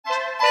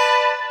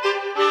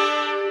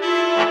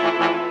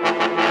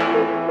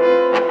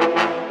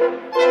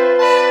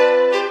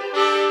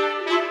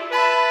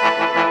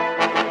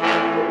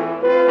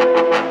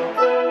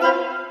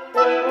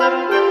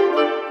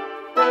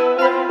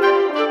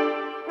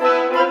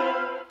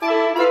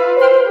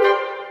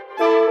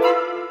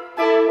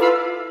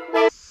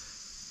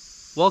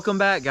Welcome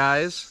back,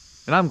 guys,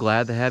 and I'm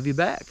glad to have you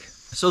back.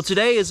 So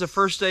today is the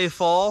first day of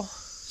fall,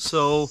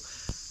 so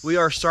we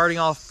are starting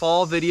off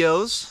fall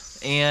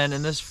videos, and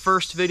in this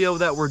first video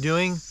that we're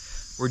doing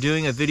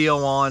a video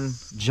on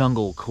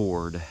jungle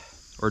cord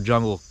or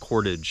jungle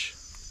cordage.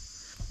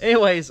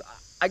 Anyways,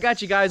 I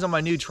got you guys on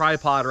my new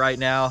tripod right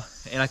now,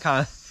 and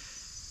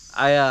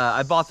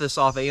I bought this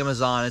off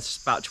Amazon.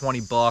 It's about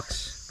 20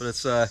 bucks, but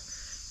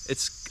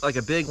it's like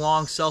a big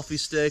long selfie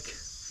stick.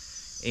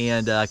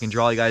 And I can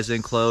draw you guys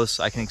in close.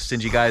 I can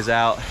extend you guys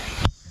out.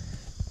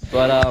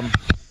 But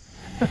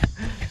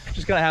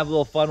just gonna have a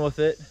little fun with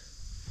it.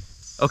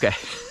 Okay,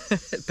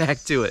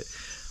 back to it.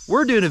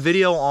 We're doing a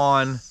video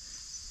on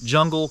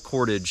jungle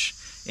cordage.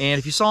 And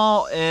if you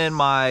saw in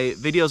my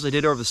videos I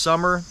did over the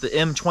summer, the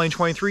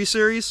M2023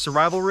 series,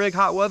 survival rig,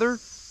 hot weather,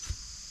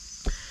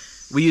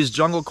 we used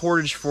jungle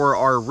cordage for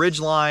our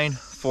ridgeline,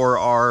 for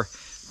our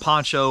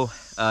poncho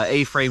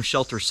A-frame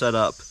shelter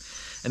setup.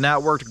 And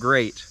that worked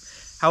great.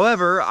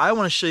 However, I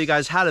want to show you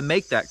guys how to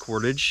make that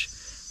cordage,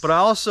 but I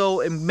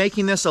also am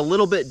making this a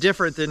little bit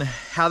different than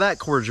how that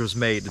cordage was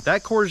made.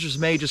 That cordage was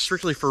made just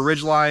strictly for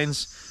ridge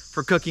lines,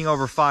 for cooking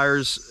over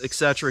fires,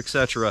 etc.,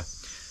 etc.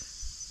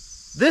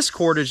 This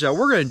cordage that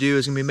we're going to do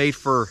is going to be made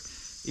for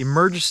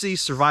emergency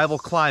survival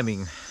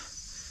climbing.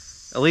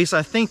 At least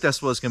I think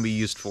that's what it's going to be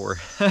used for.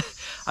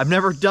 I've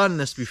never done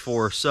this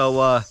before,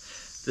 so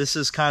this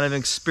is kind of an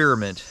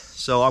experiment.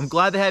 So I'm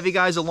glad to have you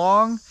guys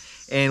along.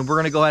 And we're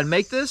gonna go ahead and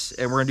make this,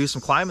 and we're gonna do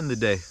some climbing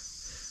today.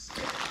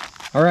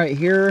 All right,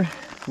 here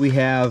we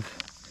have,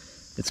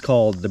 it's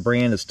called, the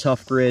brand is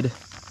Tough Grid.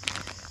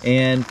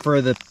 And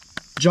for the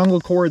jungle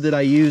cord that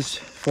I use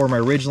for my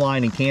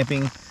ridgeline and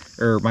camping,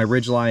 or my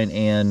ridgeline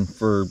and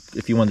for,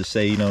 if you wanted to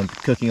say, you know,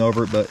 cooking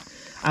over it, but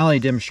I only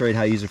demonstrate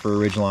how to use it for a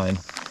ridgeline.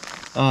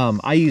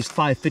 I used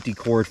 550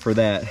 cord for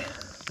that.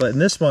 But in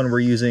this one,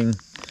 we're using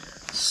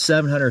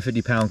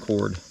 750 pound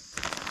cord.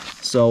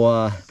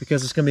 So,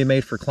 because it's gonna be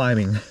made for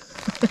climbing.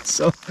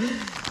 So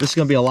this is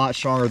going to be a lot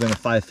stronger than a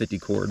 550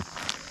 cord.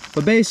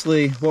 But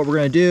basically what we're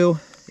going to do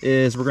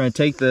is we're going to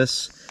take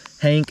this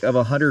hank of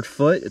 100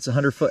 foot, it's a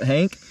 100-foot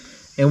hank,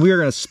 and we are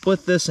going to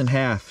split this in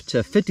half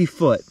to 50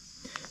 foot.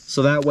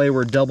 So that way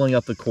we're doubling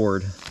up the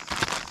cord.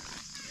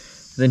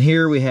 Then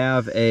here we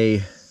have a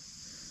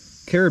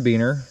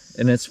carabiner,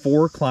 and it's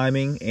for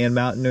climbing and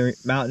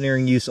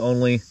mountaineering use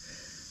only.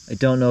 I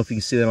don't know if you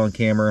can see that on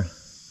camera,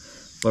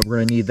 but we're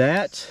going to need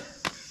that,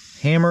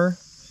 hammer,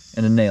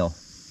 and a nail.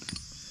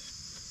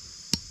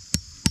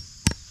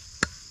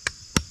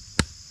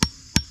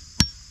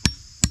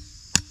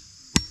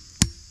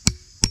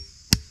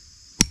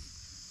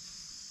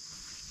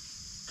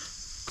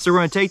 So we're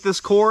going to take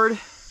this cord,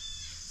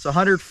 it's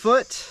 100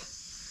 foot,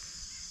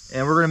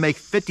 and we're going to make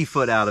 50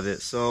 foot out of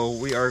it. So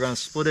we are going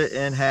to split it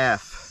in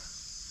half.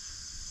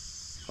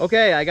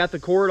 Okay, I got the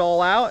cord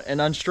all out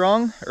and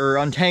unstrung, or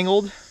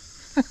untangled,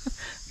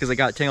 because it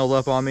got tangled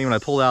up on me when I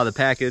pulled it out of the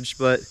package.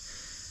 But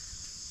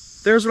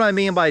there's what I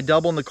mean by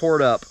doubling the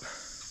cord up.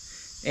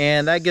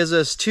 And that gives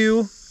us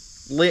two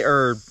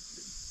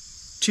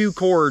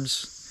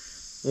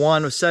cords,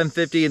 one with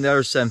 750 and the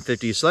other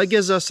 750. So that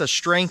gives us a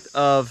strength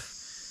of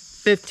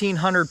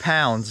 1,500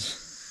 pounds.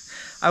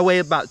 I weigh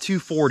about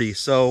 240,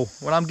 so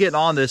when I'm getting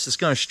on this, it's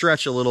going to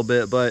stretch a little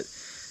bit, but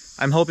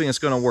I'm hoping it's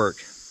going to work.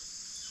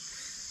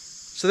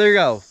 So there you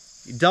go.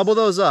 You double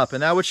those up,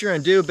 and now what you're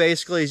going to do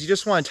basically is you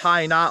just want to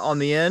tie a knot on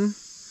the end.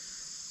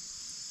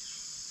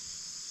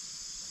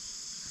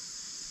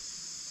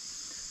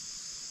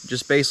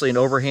 Just basically an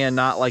overhand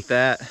knot like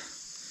that,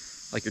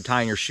 like you're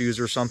tying your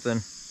shoes or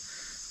something.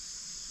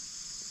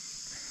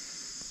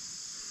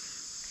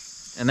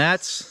 And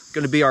that's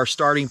going to be our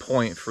starting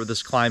point for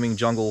this climbing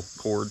jungle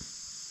cord.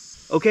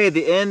 Okay,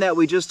 the end that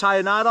we just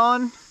tied a knot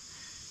on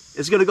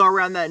is going to go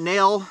around that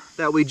nail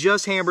that we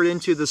just hammered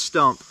into the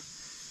stump.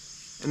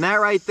 And that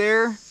right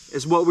there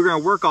is what we're going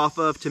to work off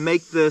of to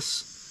make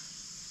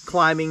this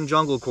climbing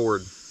jungle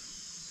cord.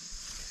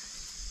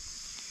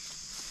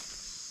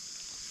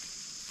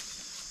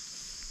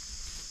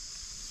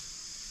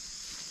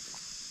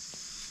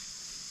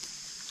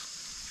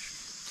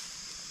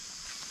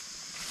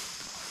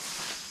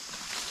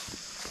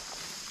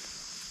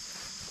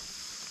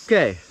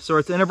 Okay, so we're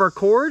at the end of our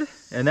cord,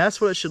 and that's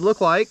what it should look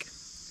like.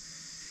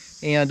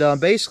 And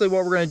basically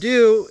what we're going to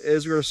do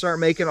is we're going to start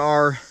making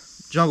our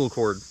jungle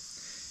cord.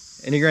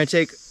 And you're going to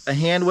take a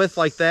hand width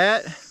like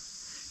that.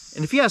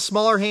 And if you have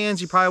smaller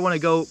hands, you probably want to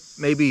go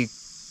maybe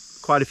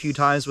quite a few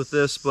times with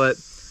this, but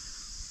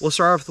we'll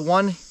start off with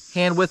one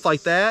hand width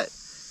like that,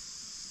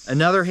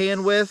 another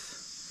hand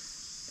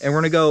width, and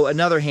we're going to go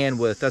another hand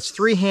width. That's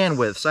 3 hand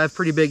widths. I have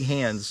pretty big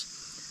hands.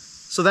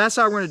 So that's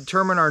how we're going to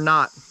determine our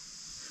knot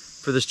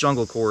for this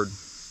jungle cord.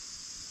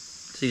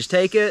 So you just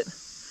take it,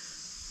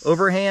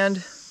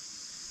 overhand,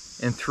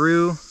 and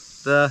through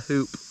the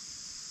hoop.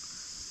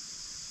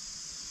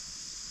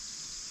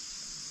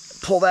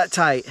 Pull that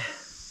tight.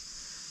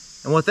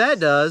 And what that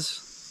does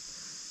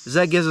is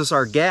that gives us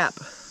our gap,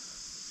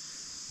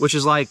 which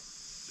is like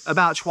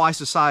about twice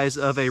the size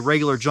of a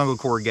regular jungle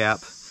cord gap.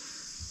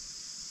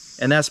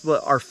 And that's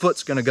what our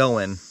foot's gonna go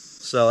in.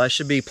 So that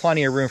should be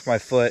plenty of room for my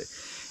foot.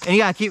 And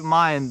you gotta keep in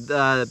mind,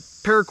 the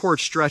paracord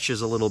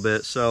stretches a little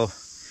bit, so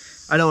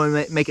I don't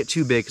want to make it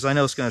too big because I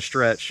know it's gonna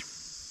stretch.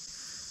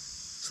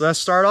 So let's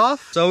start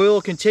off. So we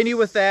will continue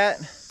with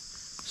that,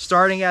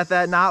 starting at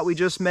that knot we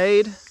just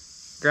made.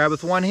 Grab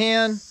with one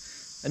hand,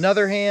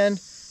 another hand,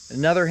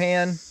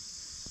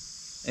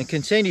 and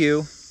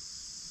continue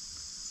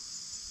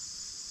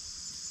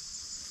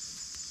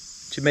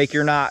to make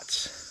your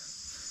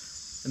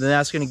knots. And then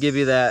that's going to give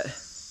you that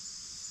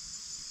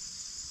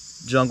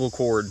jungle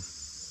cord.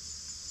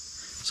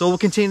 So we'll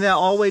continue that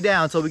all the way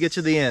down until we get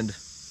to the end.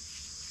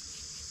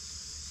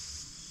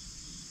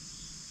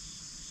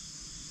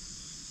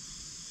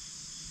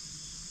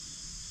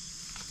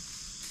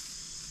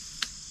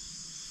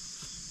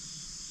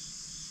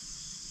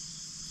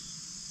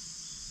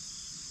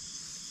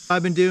 What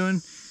I've been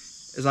doing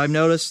is I've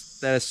noticed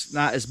that it's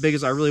not as big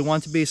as I really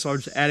want it to be, so I'm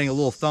just adding a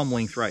little thumb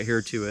length right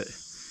here to it.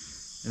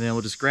 And then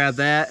we'll just grab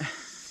that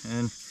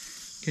and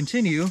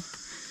continue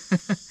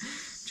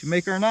to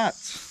make our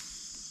knots.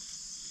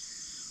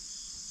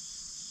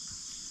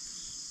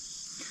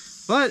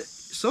 But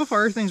so far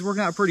everything's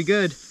working out pretty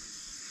good.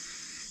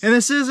 And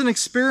this is an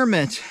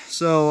experiment,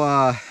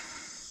 so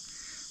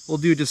we'll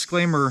do a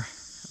disclaimer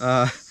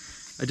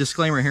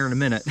here in a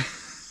minute.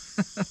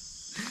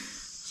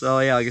 So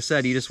yeah, like I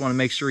said, you just want to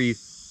make sure you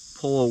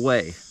pull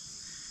away.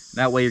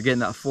 That way you're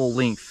getting that full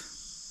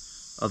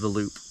length of the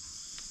loop.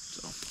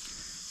 So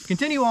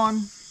continue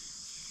on,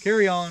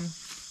 carry on.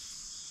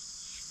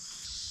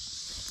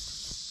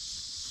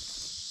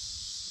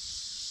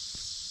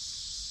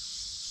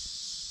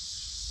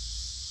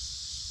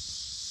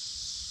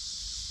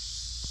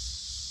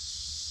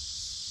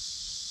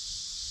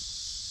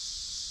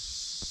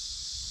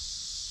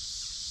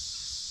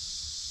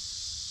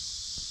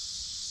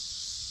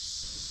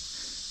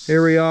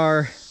 Here we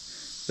are.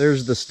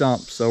 There's the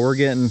stump. So we're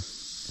getting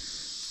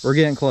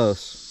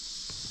close.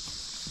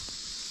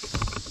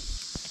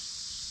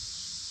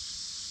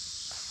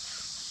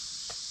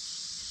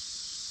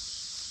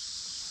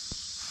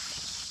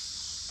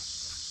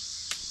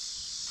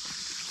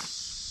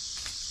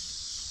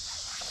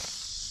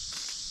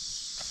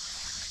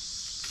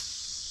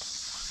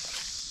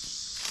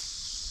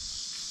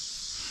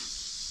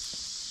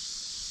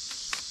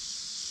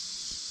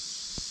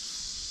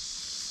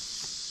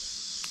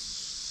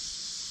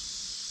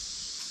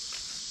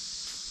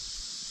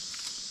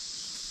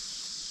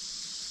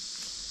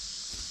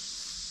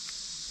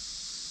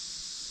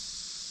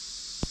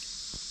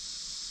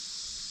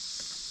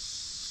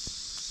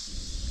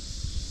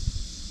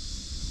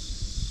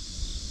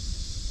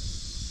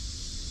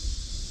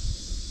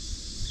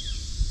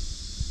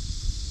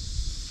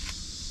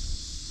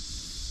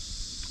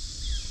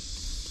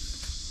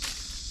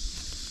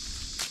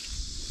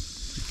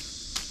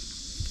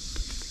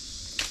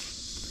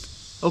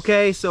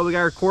 Okay, so we got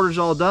our quarters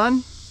all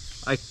done.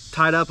 I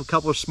tied up a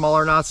couple of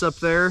smaller knots up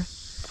there,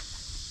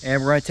 and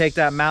we're going to take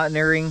that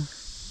mountaineering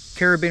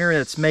carabiner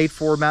that's made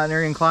for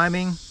mountaineering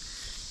climbing,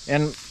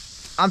 and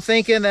I'm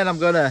thinking that I'm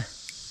going to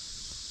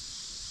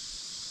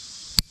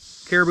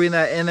carabiner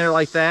that in there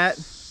like that.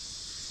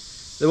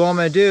 Then what I'm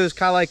going to do is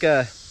kind of like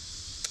I'm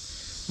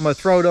going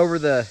to throw it over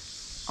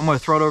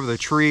the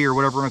tree or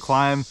whatever we're going to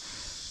climb.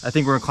 I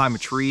think we're going to climb a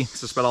tree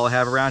because that's about all I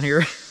have around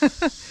here.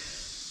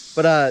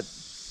 But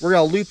we're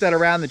going to loop that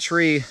around the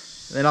tree, and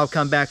then I'll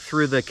come back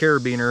through the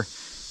carabiner,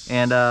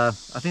 and I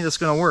think that's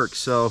going to work.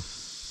 So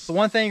the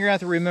one thing you're going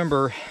to have to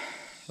remember,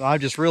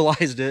 I've just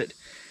realized it,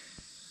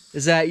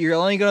 is that you're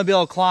only going to be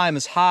able to climb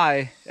as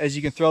high as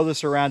you can throw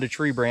this around a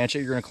tree branch that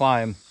you're going to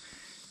climb,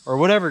 or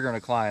whatever you're going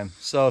to climb.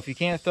 So if you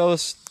can't throw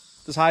this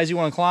as high as you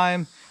want to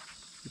climb,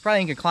 you probably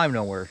ain't going to climb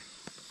nowhere.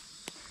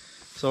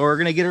 So we're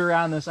going to get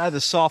around this. I have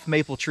this soft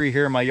maple tree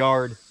here in my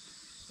yard,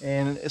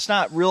 and it's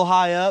not real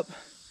high up,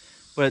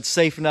 but it's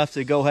safe enough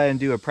to go ahead and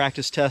do a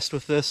practice test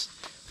with this,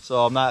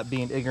 so I'm not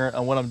being ignorant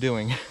on what I'm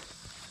doing.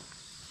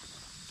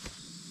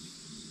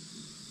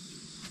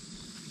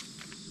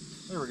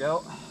 There we go.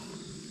 All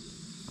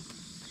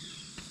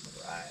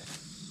right.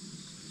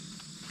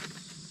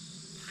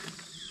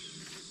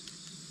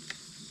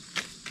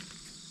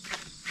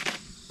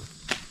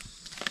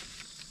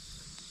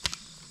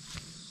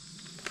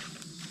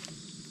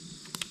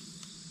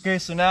 Okay,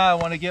 so now I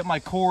want to get my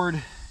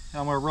cord.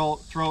 I'm going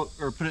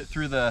to put it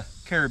through the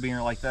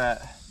carabiner like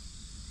that.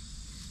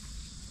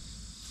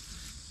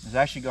 It's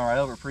actually going right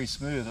over pretty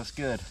smooth. That's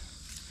good.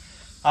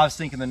 I was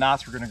thinking the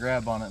knots were going to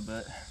grab on it,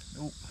 but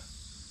nope.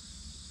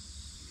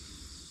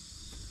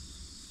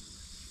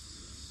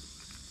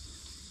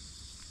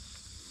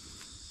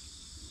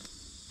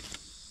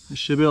 I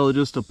should be able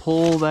just to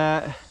pull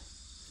that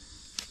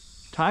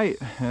tight,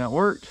 and it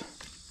worked.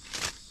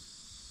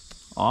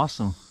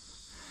 Awesome.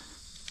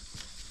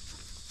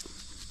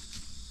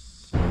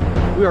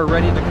 we are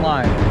ready to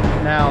climb.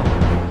 Now,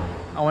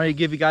 I want to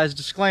give you guys a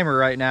disclaimer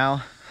right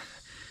now.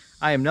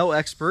 I am no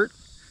expert.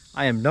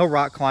 I am no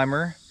rock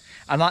climber.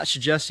 I'm not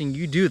suggesting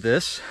you do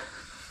this.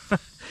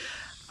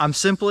 I'm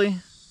simply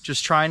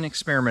just trying to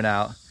experiment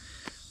out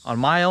on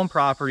my own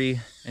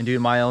property and do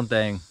my own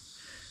thing.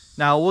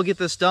 Now, we'll get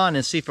this done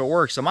and see if it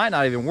works. It might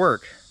not even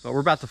work, but we're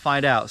about to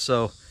find out.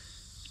 So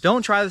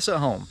don't try this at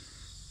home.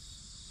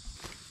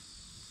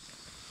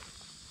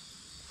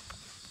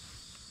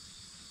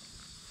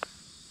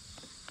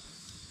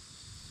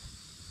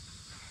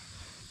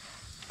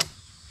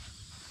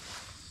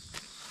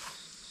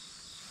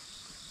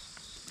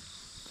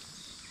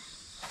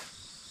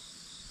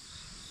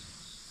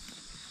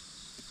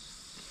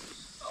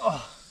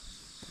 Oh.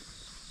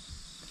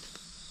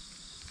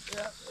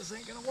 Yeah, this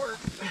ain't gonna work.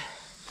 Yeah,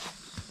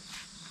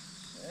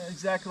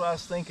 exactly what I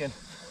was thinking. If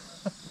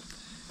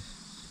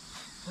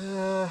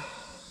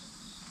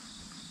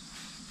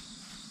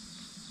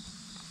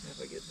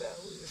I get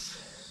that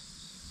loose.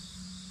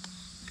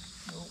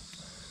 Nope.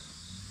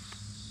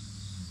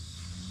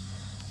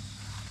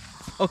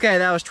 Okay,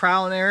 that was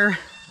trial and error.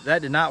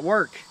 That did not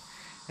work.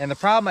 And the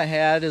problem I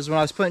had is when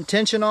I was putting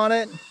tension on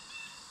it,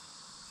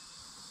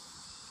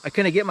 I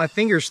couldn't get my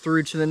fingers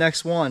through to the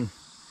next one.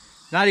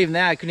 Not even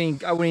that, I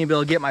wouldn't even be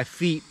able to get my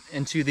feet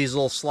into these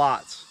little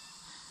slots.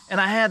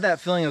 And I had that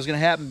feeling it was gonna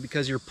happen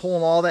because you're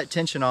pulling all that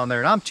tension on there.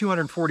 And I'm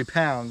 240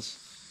 pounds,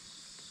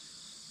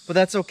 but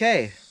that's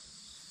okay.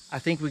 I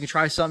think we can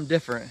try something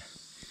different.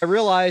 I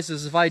realized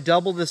is if I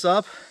double this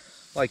up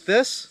like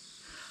this,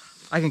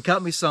 I can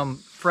cut me some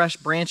fresh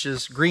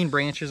branches, green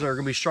branches that are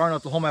gonna be strong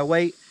enough to hold my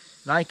weight,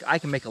 and I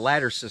can make a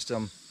ladder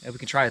system, and we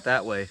can try it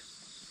that way.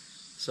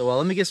 So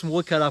let me get some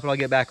wood cut up and I'll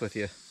get back with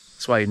you.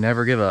 That's why you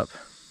never give up.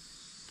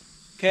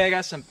 Okay, I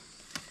got some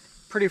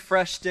pretty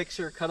fresh sticks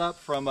here cut up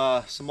from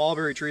some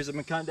mulberry trees I've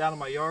been cutting down in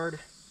my yard.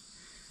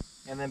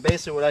 And then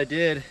basically what I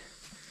did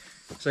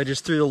is I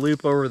just threw the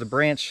loop over the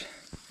branch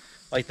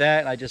like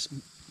that, and I just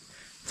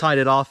tied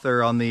it off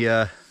there on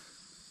the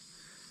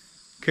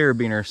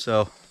carabiner.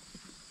 So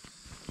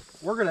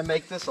we're gonna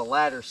make this a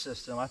ladder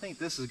system. I think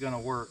this is gonna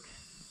work.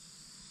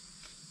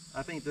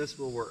 I think this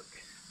will work.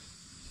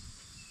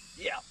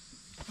 Yeah.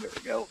 There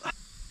we go.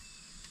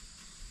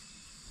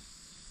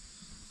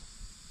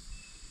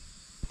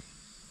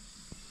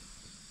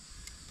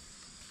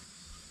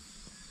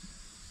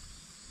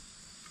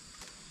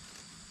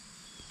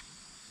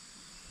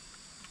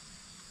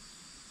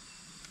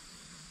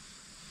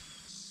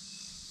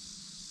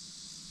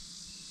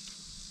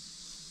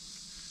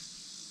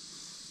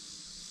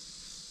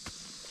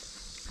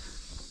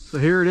 So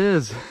here it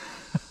is.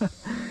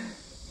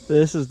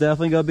 This is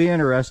definitely gonna be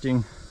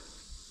interesting.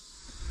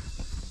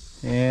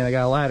 And I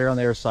got a ladder on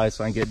the other side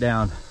so I can get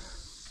down.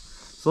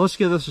 So let's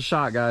give this a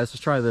shot, guys. Let's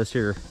try this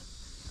here.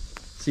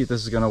 See if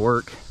this is gonna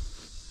work.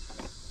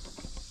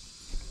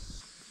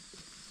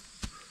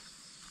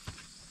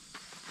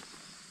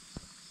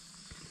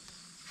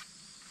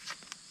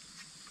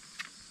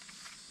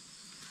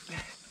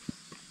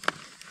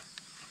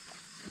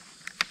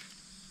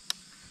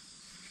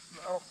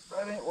 No,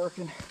 that ain't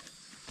working.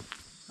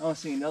 I don't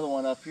see another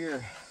one up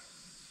here.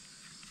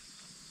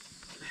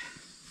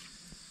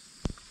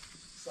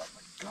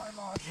 Something to climb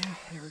on. Yeah,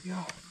 there we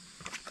go.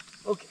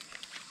 Okay.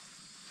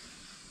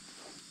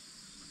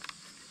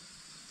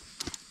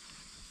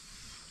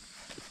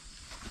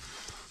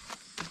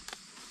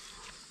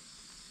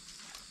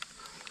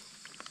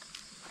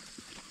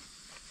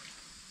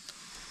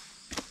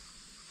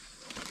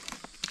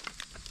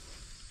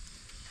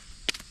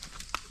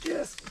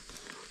 Yes.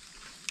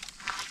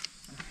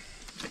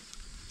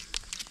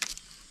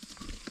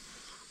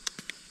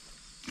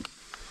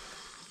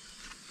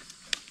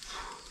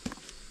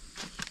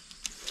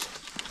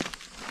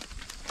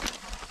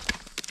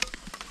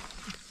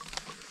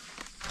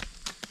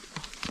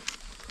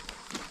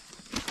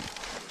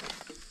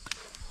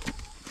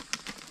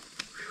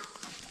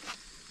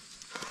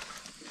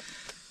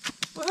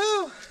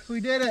 We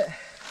did it.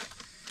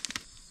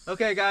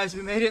 Okay guys,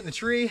 we made it in the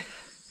tree.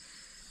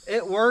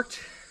 It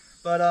worked,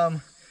 but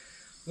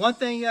one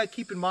thing you gotta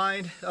keep in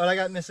mind, oh, I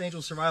got Miss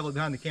Angel Survival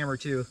behind the camera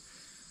too.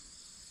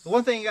 The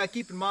one thing you gotta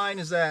keep in mind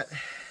is that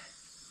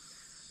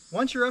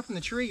once you're up in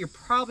the tree, you're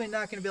probably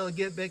not gonna be able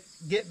to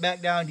get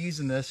back down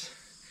using this.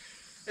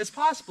 It's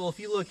possible, if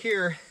you look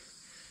here,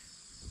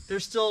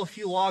 there's still a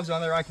few logs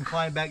on there I can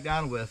climb back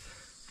down with.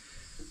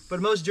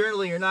 But most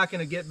generally, you're not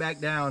gonna get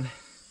back down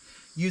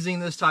using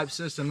this type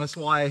system. That's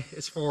why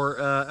it's for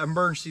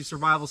emergency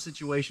survival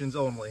situations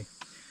only.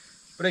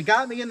 But it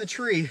got me in the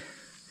tree,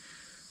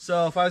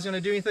 so if I was going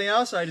to do anything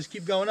else, I just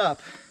keep going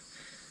up.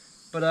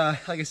 But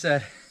like I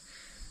said,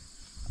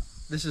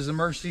 this is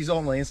emergencies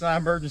only. It's not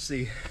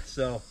emergency,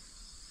 so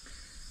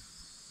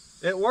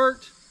it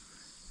worked.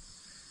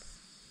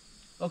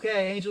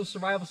 Okay, Angel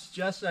Survival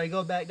suggested I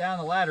go back down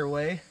the ladder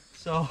way,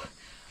 so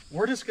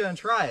we're just going to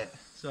try it.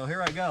 So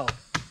here I go.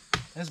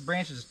 This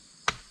branch is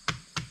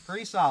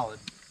pretty solid.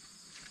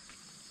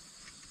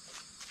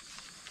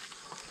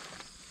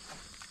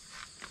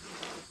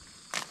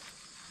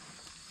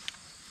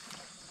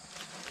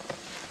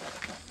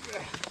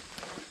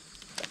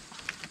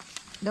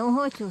 Don't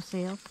hurt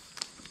yourself.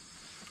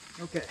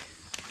 Okay.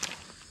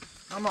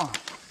 Come on.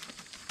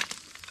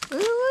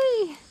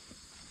 Ooh-wee.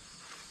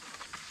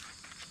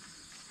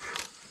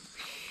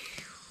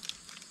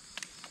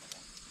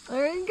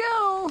 There you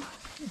go.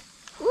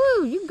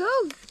 Woo, you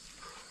go.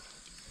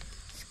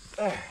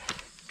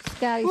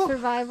 Scotty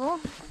survival.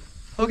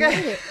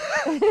 Okay.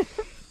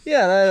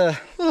 Yeah,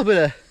 a little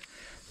bit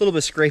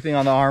of scraping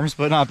on the arms,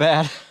 but not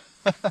bad.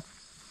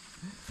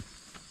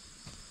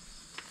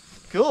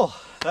 Cool.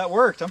 That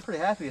worked. I'm pretty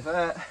happy with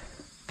that.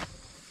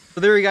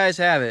 So there you guys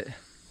have it.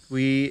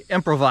 We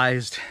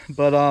improvised,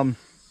 but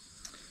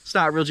it's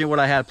not really what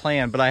I had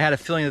planned. But I had a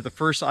feeling that the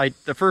first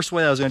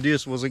way I was going to do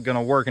this wasn't going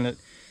to work, and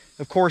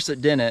of course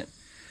it didn't.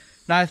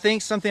 Now I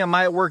think something that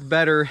might work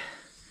better.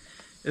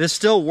 This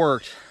still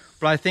worked,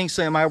 but I think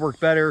something that might work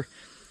better.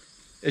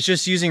 It's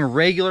just using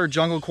regular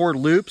jungle cord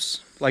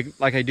loops, like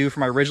I do for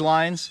my ridge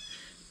lines.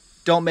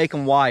 Don't make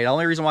them wide. The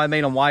only reason why I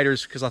made them wider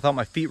is because I thought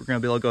my feet were going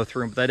to be able to go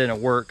through them, but that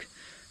didn't work.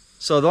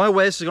 So the only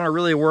way this is going to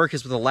really work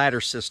is with a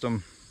ladder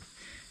system.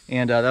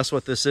 And that's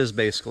what this is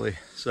basically.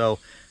 So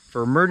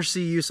for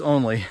emergency use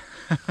only.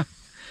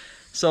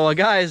 So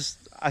guys,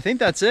 I think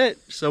that's it.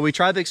 So we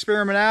tried the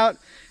experiment out.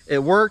 It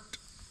worked.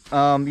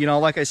 You know,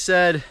 like I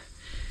said,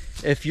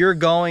 if you're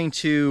going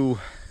to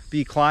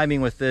be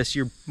climbing with this,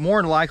 you're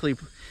more than likely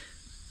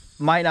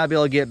might not be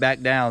able to get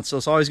back down. So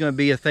it's always going to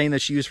be a thing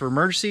that you use for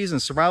emergencies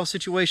and survival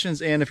situations.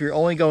 And if you're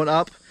only going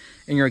up,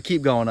 and you're going to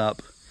keep going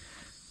up.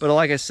 But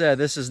like I said,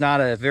 this is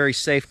not a very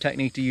safe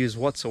technique to use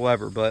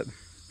whatsoever, but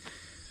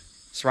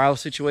survival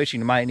situation,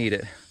 you might need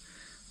it.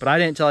 But I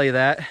didn't tell you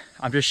that.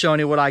 I'm just showing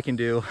you what I can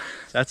do.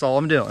 That's all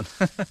I'm doing.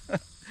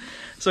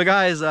 So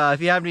guys,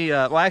 if you have any,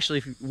 well actually,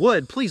 if you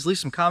would, please leave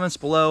some comments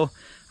below.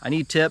 I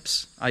need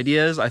tips,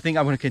 ideas. I think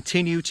I'm going to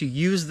continue to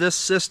use this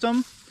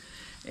system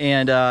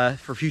and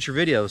for future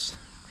videos,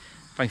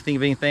 if I can think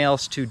of anything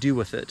else to do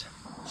with it.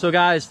 So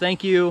guys,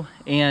 thank you,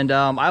 and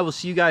I will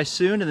see you guys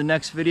soon in the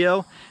next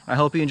video. I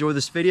hope you enjoyed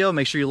this video.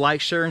 Make sure you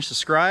like, share, and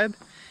subscribe.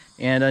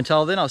 And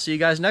until then, I'll see you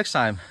guys next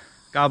time.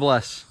 God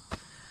bless.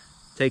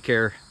 Take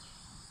care.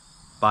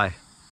 Bye.